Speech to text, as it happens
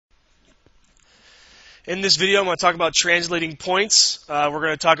In this video, I'm going to talk about translating points. We're going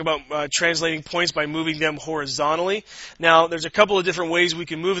to talk about translating points by moving them horizontally. Now, there's a couple of different ways we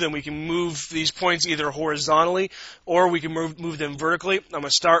can move them. We can move these points either horizontally or we can move them vertically. I'm going to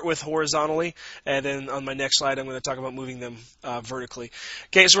start with horizontally, and then on my next slide, I'm going to talk about moving them vertically.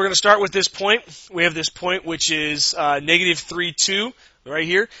 Okay, so we're going to start with this point. We have this point which is negative 3, 2. Right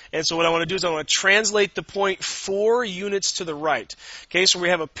here. And so what I want to do is I want to translate the point 4 units to the right. Okay, so we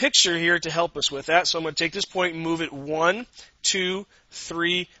have a picture here to help us with that. So I'm going to take this point and move it 1, 2,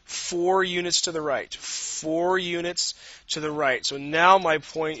 3, 4 units to the right. 4 units to the right. So now my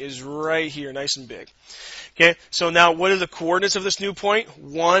point is right here, nice and big. Okay, so now what are the coordinates of this new point?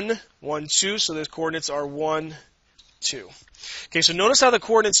 1, 1, 2. So the coordinates are 1, 2. Okay, so notice how the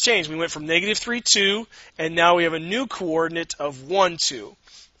coordinates changed. We went from negative 3, 2, and now we have a new coordinate of 1, 2.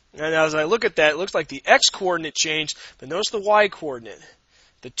 And as I look at that, it looks like the x-coordinate changed, but notice the y-coordinate.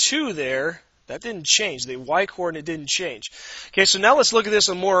 The 2 there, that didn't change. The y-coordinate didn't change. Okay, so now let's look at this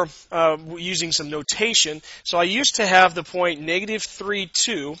more using some notation. So I used to have the point negative 3,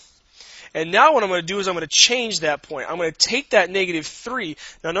 2. And now what I'm going to do is I'm going to change that point. I'm going to take that negative 3.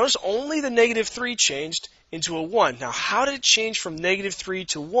 Now notice only the negative 3 changed into a 1. Now how did it change from negative 3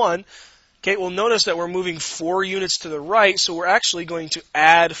 to 1? Okay, well notice that we're moving 4 units to the right, so we're actually going to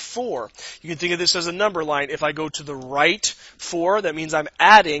add 4. You can think of this as a number line. If I go to the right 4, that means I'm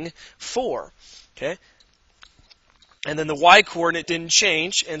adding 4. Okay? And then the y-coordinate didn't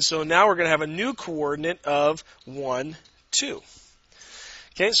change, and so now we're going to have a new coordinate of 1, 2.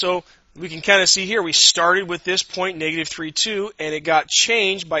 Okay, so we can kind of see here we started with this point, negative 3, 2, and it got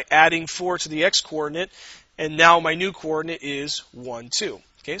changed by adding 4 to the x-coordinate, and now my new coordinate is 1, 2.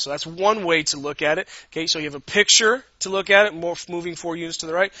 Okay, so that's one way to look at it. Okay, so you have a picture to look at it, moving 4 units to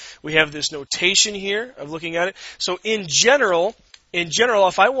the right. We have this notation here of looking at it. So in general,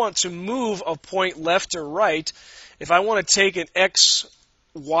 if I want to move a point left or right, if I want to take an x,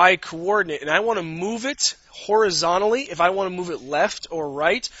 y coordinate and I want to move it horizontally, if I want to move it left or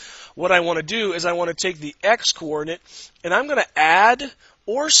right, what I want to do is I want to take the x-coordinate and I'm going to add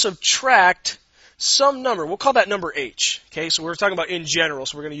or subtract some number. We'll call that number h. Okay, so we're talking about in general,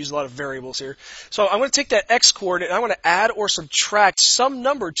 so we're going to use a lot of variables here. So I'm going to take that x-coordinate and I'm going to add or subtract some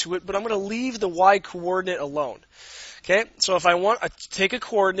number to it, but I'm going to leave the y-coordinate alone. Okay, so if I want to take a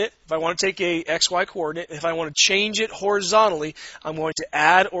coordinate, if I want to take a xy coordinate, if I want to change it horizontally, I'm going to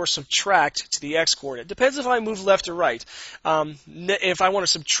add or subtract to the x-coordinate. Depends if I move left or right. If I want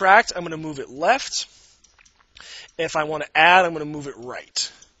to subtract, I'm going to move it left. If I want to add, I'm going to move it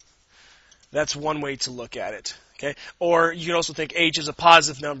right. That's one way to look at it. Okay? Or you can also think h is a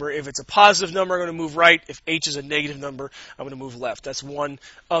positive number. If it's a positive number, I'm going to move right. If h is a negative number, I'm going to move left. That's one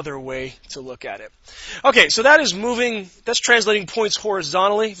other way to look at it. Okay, so that's translating points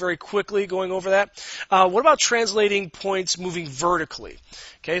horizontally, very quickly going over that. What about translating points moving vertically?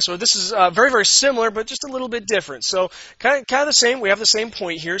 Okay, so this is very, very similar, but just a little bit different. So kind of the same. We have the same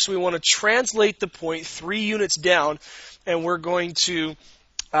point here, so we want to translate the point 3 units down, and we're going to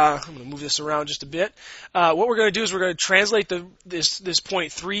I'm going to move this around just a bit. What we're going to do is we're going to translate this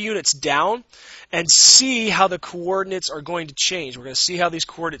point 3 units down and see how the coordinates are going to change. We're going to see how these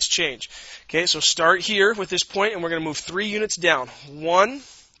coordinates change. Okay, so start here with this point, and we're going to move 3 units down. 1,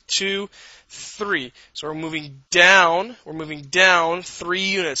 2, 3. So we're moving down 3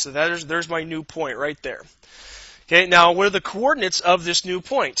 units. So there's my new point right there. Okay, now what are the coordinates of this new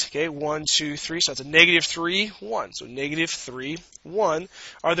point? Okay, 1, 2, 3, so that's a negative 3, 1. So negative 3, 1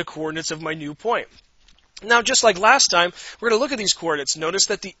 are the coordinates of my new point. Now, just like last time, we're going to look at these coordinates. Notice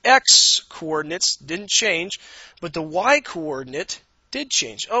that the x-coordinates didn't change, but the y-coordinate did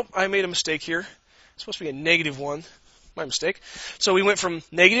change. Oh, I made a mistake here. It's supposed to be a negative 1. My mistake. So we went from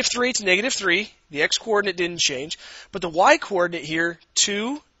negative 3 to negative 3. The x-coordinate didn't change, but the y-coordinate here,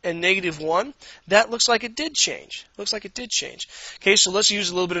 2, and negative 1, that looks like it did change. Okay, so let's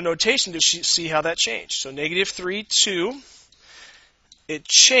use a little bit of notation to see how that changed. So negative 3, 2, it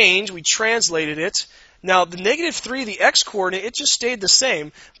changed. We translated it. Now, the negative 3, the x-coordinate, it just stayed the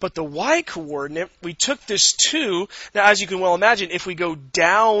same, but the y-coordinate, we took this 2. Now, as you can well imagine, if we go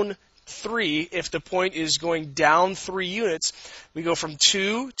down 3, if the point is going down 3 units, we go from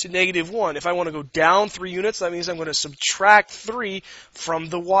 2 to negative 1. If I want to go down 3 units, that means I'm going to subtract 3 from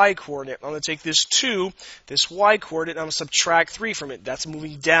the y-coordinate. I'm going to take this 2, this y-coordinate, and I'm going to subtract 3 from it. That's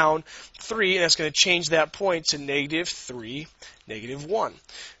moving down 3, and that's going to change that point to negative 3, negative 1.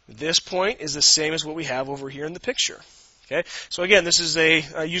 This point is the same as what we have over here in the picture. Okay, so again, this is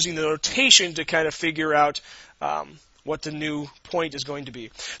using the notation to kind of figure out what the new point is going to be.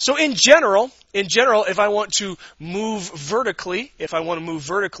 So in general, if I want to move vertically,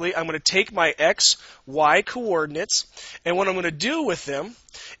 I'm going to take my x, y coordinates, and what I'm going to do with them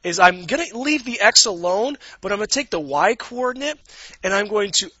is I'm going to leave the x alone, but I'm going to take the y coordinate and I'm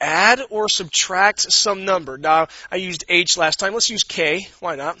going to add or subtract some number. Now, I used h last time. Let's use k.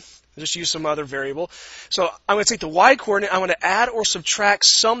 Why not? Just use some other variable. So I'm going to take the y coordinate. I'm going to add or subtract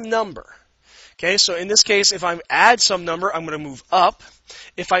some number. Okay, so in this case, if I add some number, I'm going to move up.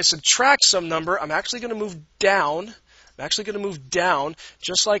 If I subtract some number, I'm actually going to move down.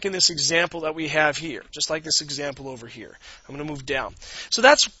 Just like in this example that we have here. Just like this example over here. I'm going to move down. So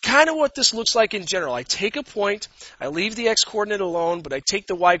that's kind of what this looks like in general. I take a point, I leave the x-coordinate alone, but I take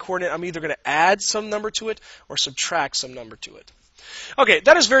the y-coordinate. I'm either going to add some number to it or subtract some number to it. Okay,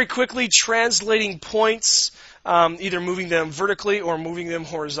 that is very quickly translating points, either moving them vertically or moving them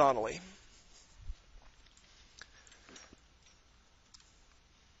horizontally.